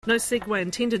No segue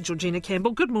intended, Georgina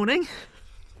Campbell. Good morning.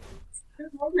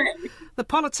 Good morning. The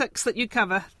politics that you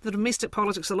cover, the domestic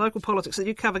politics, the local politics that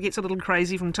you cover gets a little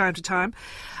crazy from time to time.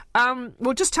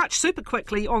 We'll just touch super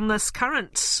quickly on this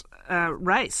current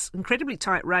race, incredibly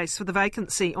tight race for the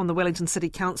vacancy on the Wellington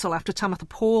City Council after Tamatha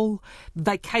Paul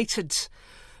vacated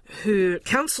her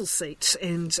council seat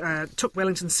and took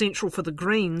Wellington Central for the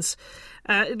Greens.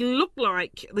 It looked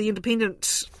like the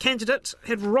independent candidate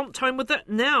had romped home with it.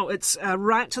 Now it's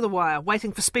right to the wire,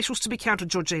 waiting for specials to be counted,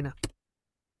 Georgina.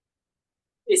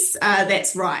 Yes,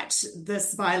 that's right.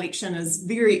 This by-election is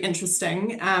very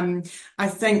interesting. I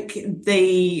think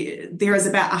there is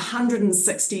about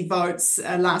 160 votes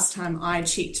last time I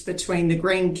checked between the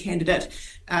Green candidate,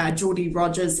 Geordie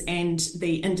Rogers, and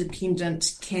the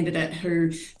independent candidate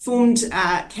who formed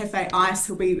Cafe Ice,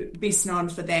 who'll be best known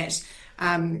for that,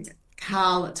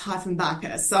 Karl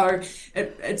Tiefenbacher. So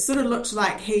it sort of looked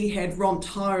like he had romped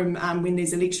home when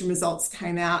these election results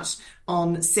came out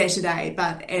on Saturday,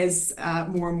 but as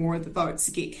more and more of the votes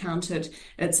get counted,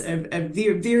 it's a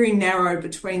very, very narrow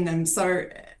between them. So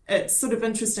it's sort of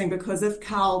interesting because if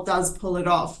Karl does pull it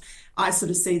off, I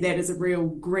sort of see that as a real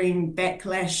Green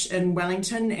backlash in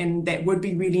Wellington, and that would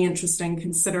be really interesting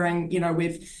considering,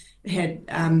 we've had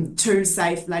two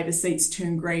safe Labour seats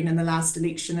turn Green in the last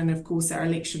election, and of course our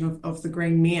election of the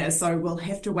Green Mayor. So we'll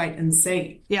have to wait and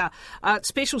see. Yeah,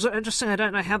 specials are interesting. I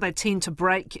don't know how they tend to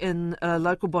break in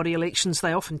local body elections.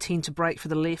 They often tend to break for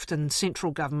the left in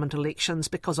central government elections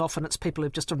because often it's people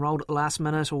who've just enrolled at the last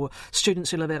minute or students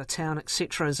who live out of town,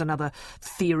 etc. is another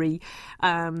theory.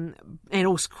 And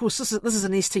of course this is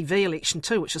an STV election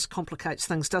too, which just complicates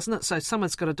things, doesn't it? So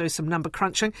someone's got to do some number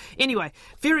crunching. Anyway,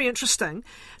 very interesting.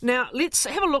 Now, let's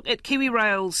have a look at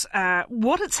KiwiRail's,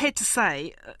 what it's had to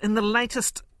say in the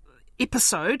latest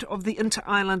episode of the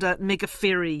Interislander mega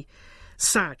ferry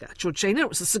saga. Georgina, it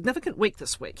was a significant week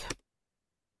this week.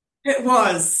 It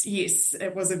was, yes.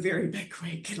 It was a very big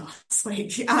week last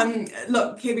week.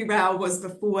 Look, KiwiRail was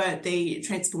before the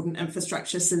Transport and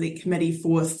Infrastructure Select Committee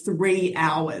for 3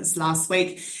 hours last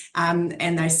week, and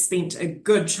they spent a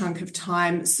good chunk of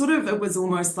time. It was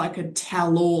almost like a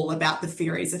tell-all about the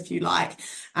ferries, if you like.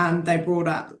 They brought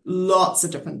up lots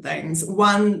of different things.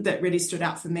 One that really stood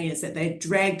out for me is that they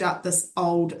dragged up this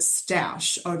old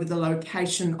stoush over the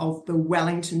location of the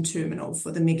Wellington terminal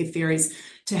for the mega ferries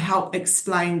to help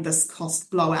explain this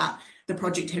cost blowout. The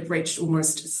project had reached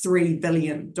almost $3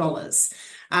 billion.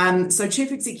 So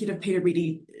Chief Executive Peter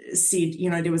Reddy said,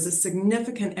 there was a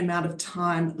significant amount of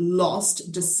time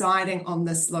lost deciding on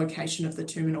this location of the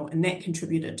terminal, and that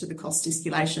contributed to the cost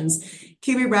escalations.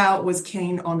 KiwiRail was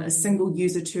keen on a single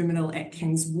user terminal at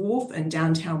King's Wharf in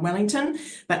downtown Wellington,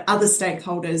 but other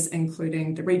stakeholders,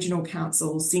 including the Regional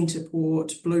Council,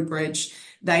 Centreport, Bluebridge,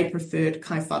 they preferred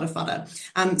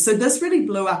kaiwharawhara. So this really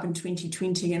blew up in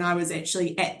 2020, and I was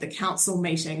actually at the council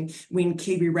meeting when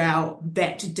KiwiRail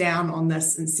backed down on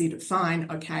this and said, fine,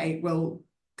 okay, well,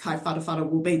 kaiwharawhara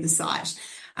will be the site.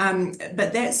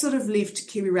 But that sort of left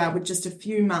KiwiRail with just a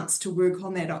few months to work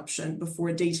on that option before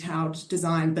a detailed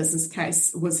design business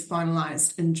case was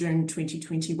finalised in June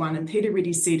 2021. And Peter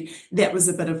Reddy said that was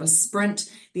a bit of a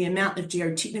sprint. The amount of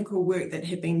geotechnical work that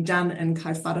had been done in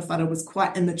kaiwharawhara was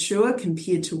quite immature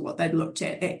compared to what they'd looked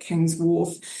at King's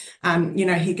Wharf.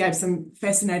 He gave some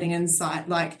fascinating insight,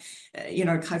 like,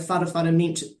 kaiwharawhara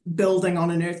meant building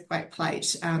on an earthquake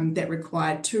plate that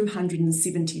required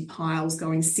 270 piles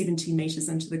going 70 metres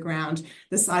into the ground.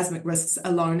 The seismic risks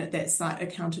alone at that site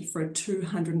accounted for a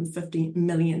 $250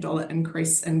 million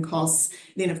increase in costs.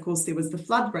 Then, of course, there was the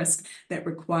flood risk that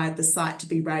required the site to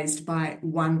be raised by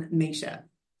 1 metre.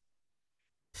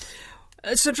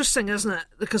 It's interesting, isn't it?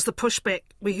 Because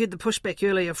we heard the pushback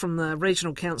earlier from the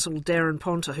Regional Council, Darren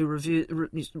Ponter, who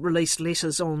released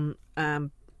letters on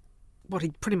what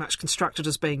he pretty much constructed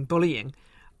as being bullying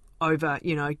over,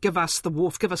 give us the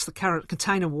wharf, give us the current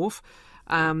container wharf.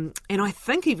 And I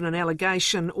think even an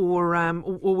allegation or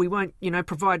we won't,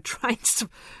 provide trains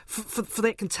for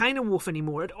that container wharf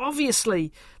anymore.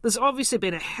 There's obviously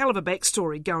been a hell of a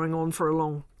backstory going on for a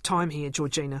long time here,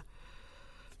 Georgina.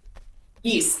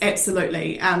 Yes,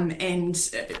 absolutely. And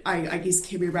I guess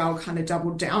KiwiRail kind of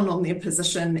doubled down on their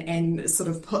position and sort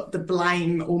of put the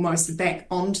blame almost back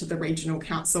onto the Regional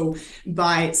Council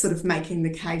by sort of making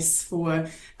the case for,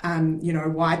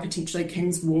 why potentially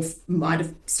King's Wharf might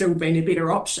have still been a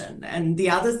better option. And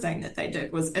the other thing that they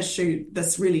did was issue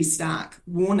this really stark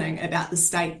warning about the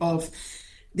state of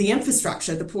the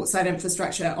infrastructure, the portside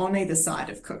infrastructure on either side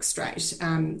of Cook Strait.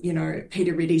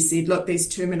 Peter Reddy said, look, these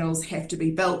terminals have to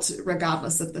be built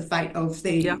regardless of the fate of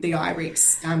the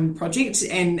IREX project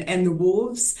and the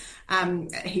wharves.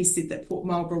 He said that Port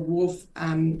Marlborough Wharf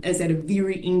is at a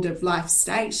very end of life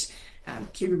state.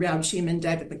 KiwiRail Chairman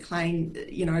David McLean,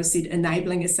 said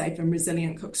enabling a safe and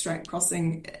resilient Cook Strait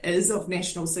crossing is of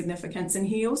national significance. And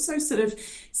he also sort of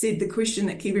said the question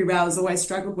that KiwiRail has always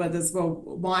struggled with is, well,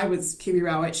 why was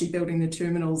KiwiRail actually building the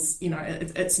terminals?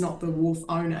 It's not the wharf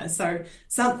owner. So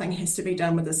something has to be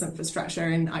done with this infrastructure.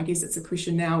 And I guess it's a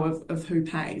question now of who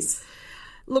pays.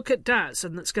 Look, it does,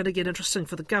 and it's going to get interesting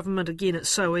for the government. Again, it's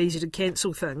so easy to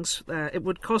cancel things. It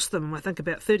would cost them, I think,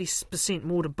 about 30%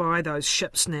 more to buy those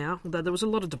ships now, although there was a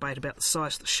lot of debate about the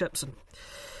size of the ships and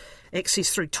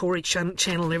access through Tory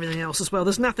Channel and everything else as well.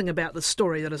 There's nothing about this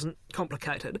story that isn't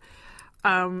complicated.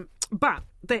 But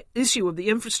that issue of the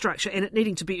infrastructure and it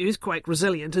needing to be earthquake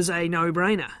resilient is a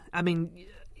no-brainer. I mean,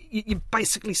 you're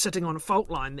basically sitting on a fault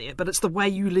line there, but it's the way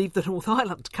you leave the North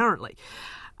Island currently.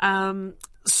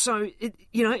 So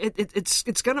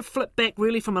it's going to flip back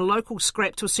really from a local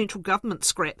scrap to a central government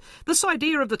scrap. This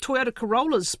idea of the Toyota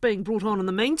Corollas being brought on in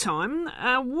the meantime,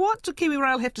 what do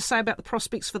KiwiRail have to say about the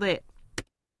prospects for that?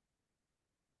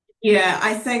 Yeah,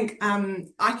 I think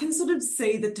I can sort of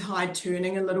see the tide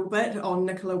turning a little bit on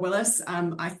Nicola Willis.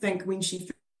 I think when she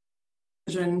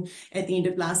at the end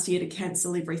of last year to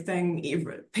cancel everything,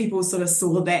 people sort of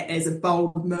saw that as a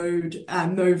bold move,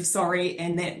 and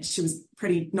that she was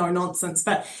pretty no nonsense.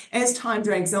 But as time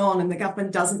drags on and the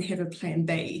government doesn't have a plan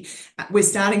B, we're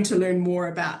starting to learn more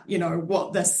about,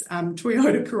 what this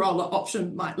Toyota Corolla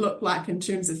option might look like in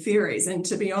terms of ferries. And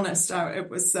to be honest, it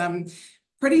was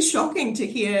pretty shocking to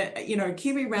hear,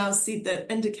 KiwiRail said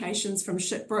that indications from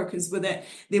shipbrokers were that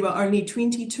there were only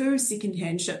 22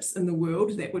 second-hand ships in the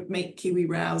world that would meet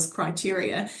KiwiRail's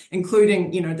criteria, including,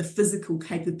 the physical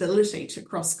capability to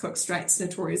cross Cook Strait's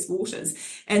notorious waters.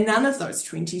 And none of those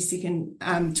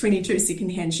 22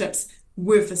 second-hand ships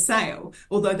were for sale,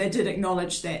 although they did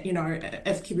acknowledge that,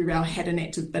 if KiwiRail had an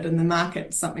active bid in the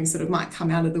market, something sort of might come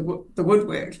out of the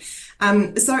woodwork.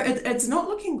 So it's not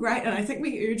looking great, and I think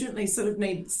we urgently sort of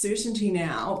need certainty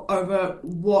now over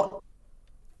what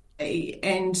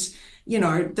and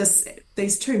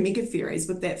these two mega ferries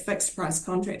with that fixed price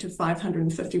contract of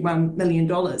 $551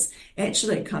 million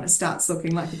actually kind of starts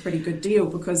looking like a pretty good deal,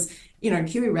 because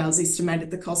KiwiRail's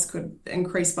estimated the cost could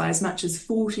increase by as much as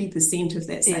 40% if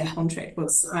that same contract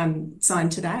was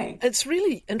signed today. It's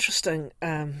really interesting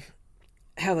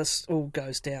how this all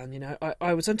goes down.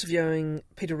 I was interviewing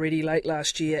Peter Reddy late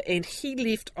last year, and he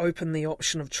left open the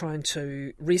option of trying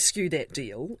to rescue that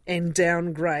deal and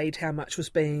downgrade how much was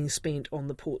being spent on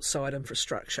the portside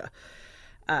infrastructure.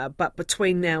 But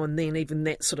between now and then, even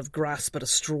that sort of grasp at a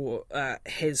straw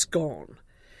has gone.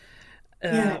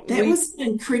 That was an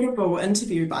incredible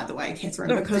interview, by the way,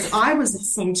 Catherine, because I was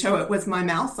listening to it with my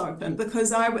mouth open,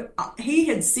 because he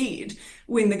had said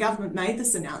when the government made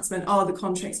this announcement, the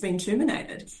contract's been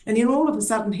terminated. And then all of a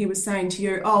sudden he was saying to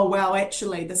you,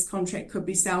 actually this contract could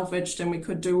be salvaged and we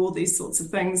could do all these sorts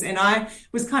of things. And I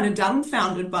was kind of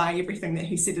dumbfounded by everything that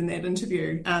he said in that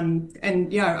interview.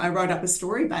 I wrote up a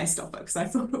story based off it because I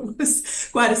thought it was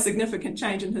quite a significant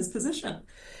change in his position.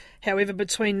 However,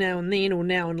 between now and then, or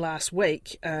now and last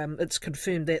week, it's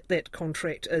confirmed that that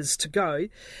contract is to go.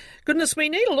 Goodness, we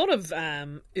need a lot of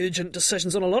urgent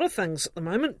decisions on a lot of things at the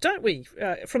moment, don't we,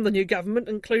 from the new government,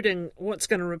 including what's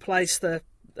going to replace the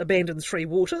abandoned Three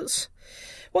Waters.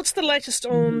 What's the latest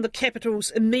on the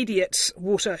capital's immediate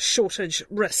water shortage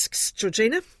risks,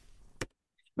 Georgina?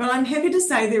 Well, I'm happy to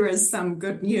say there is some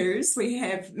good news. We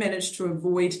have managed to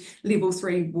avoid level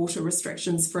 3 water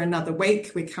restrictions for another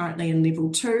week. We're currently in level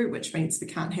 2, which means we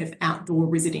can't have outdoor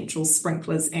residential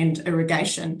sprinklers and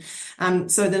irrigation.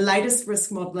 So the latest risk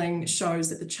modelling shows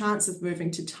that the chance of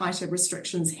moving to tighter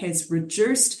restrictions has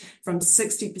reduced from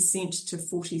 60% to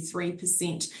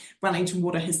 43%. Wellington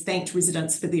Water has thanked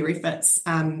residents for their efforts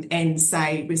and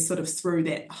say we're sort of through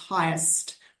that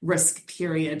highest risk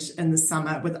period in the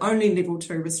summer with only level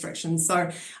 2 restrictions. So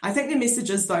I think the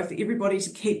message is, though, for everybody to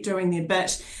keep doing their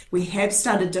bit. We have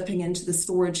started dipping into the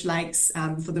storage lakes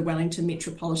for the Wellington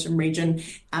metropolitan region,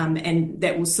 and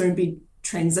that will soon be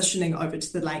transitioning over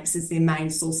to the lakes as their main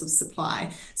source of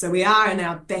supply. So we are in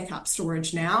our backup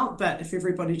storage now, but if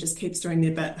everybody just keeps doing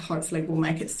their bit, hopefully we'll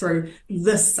make it through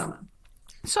this summer.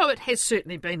 So it has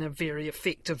certainly been a very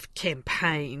effective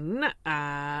campaign.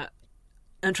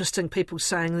 interesting, people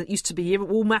saying that it used to be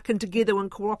all mucking together and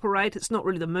cooperate. It's not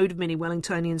really the mood of many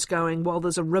Wellingtonians going, well,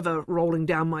 there's a river rolling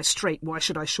down my street, why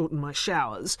should I shorten my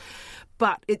showers?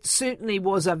 But it certainly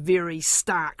was a very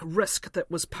stark risk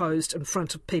that was posed in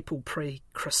front of people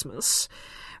pre-Christmas.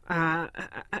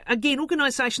 Again,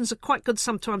 organisations are quite good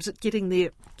sometimes at getting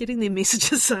their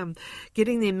messages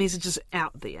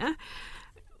out there.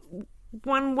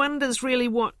 One wonders really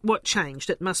what changed.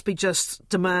 It must be just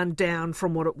demand down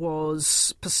from what it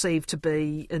was perceived to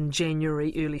be in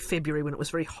January, early February, when it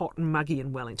was very hot and muggy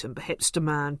in Wellington. Perhaps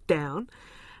demand down.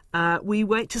 We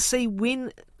wait to see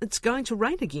when it's going to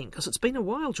rain again, because it's been a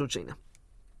while, Georgina.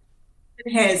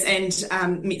 It has,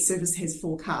 and Met Service has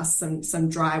forecast some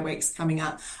dry weeks coming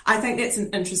up. I think that's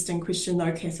an interesting question,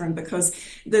 though, Catherine, because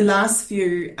the last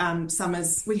few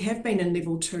summers we have been in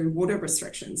level 2 water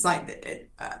restrictions. Like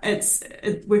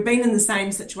we've been in the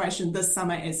same situation this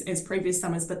summer as previous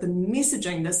summers, but the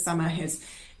messaging this summer has,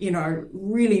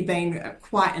 really been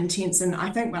quite intense. And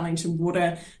I think Wellington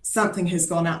Water, something has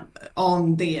gone up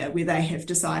on there where they have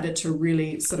decided to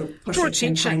really sort of push draw a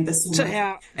campaign this to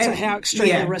how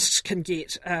extreme the risks can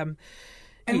get.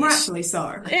 And yes. rightfully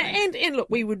so. And look,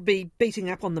 we would be beating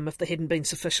up on them if there hadn't been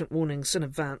sufficient warnings in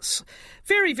advance.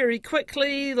 Very, very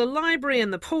quickly, the library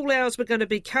and the pool hours were going to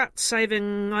be cut,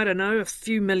 saving, I don't know, a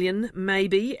few million,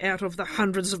 maybe, out of the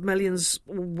hundreds of millions,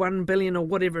 1 billion or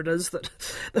whatever it is that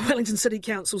the Wellington City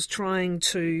Council's trying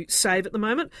to save at the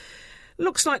moment.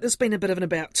 Looks like there's been a bit of an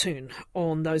about-turn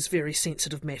on those very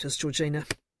sensitive matters, Georgina.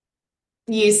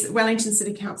 Yes, Wellington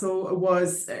City Council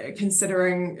was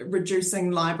considering reducing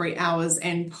library hours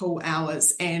and pool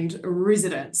hours, and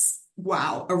residents,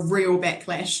 wow, a real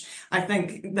backlash. I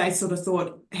think they sort of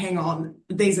thought, hang on,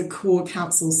 these are core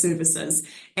council services,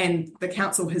 and the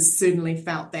council has certainly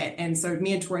felt that. And so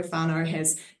Mayor Tory Whanau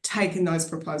has taken those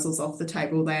proposals off the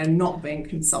table. They are not being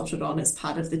consulted on as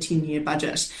part of the 10-year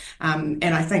budget. And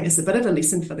I think it's a bit of a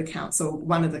lesson for the council.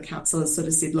 One of the councillors sort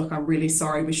of said, look, I'm really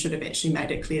sorry. We should have actually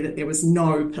made it clear that there was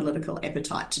no political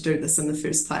appetite to do this in the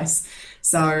first place.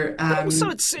 So, also,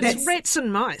 it's rats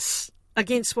and mice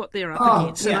against what they're up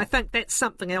against. And I think that's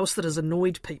something else that has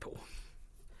annoyed people.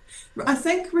 I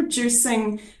think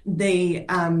reducing the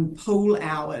pool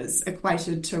hours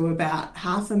equated to about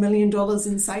 $500,000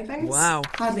 in savings. Wow.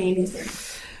 Hardly anything.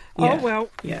 Yeah. Oh, well,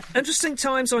 interesting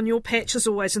times on your patch as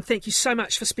always, and thank you so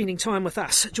much for spending time with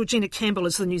us. Georgina Campbell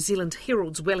is the New Zealand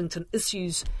Herald's Wellington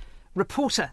Issues reporter.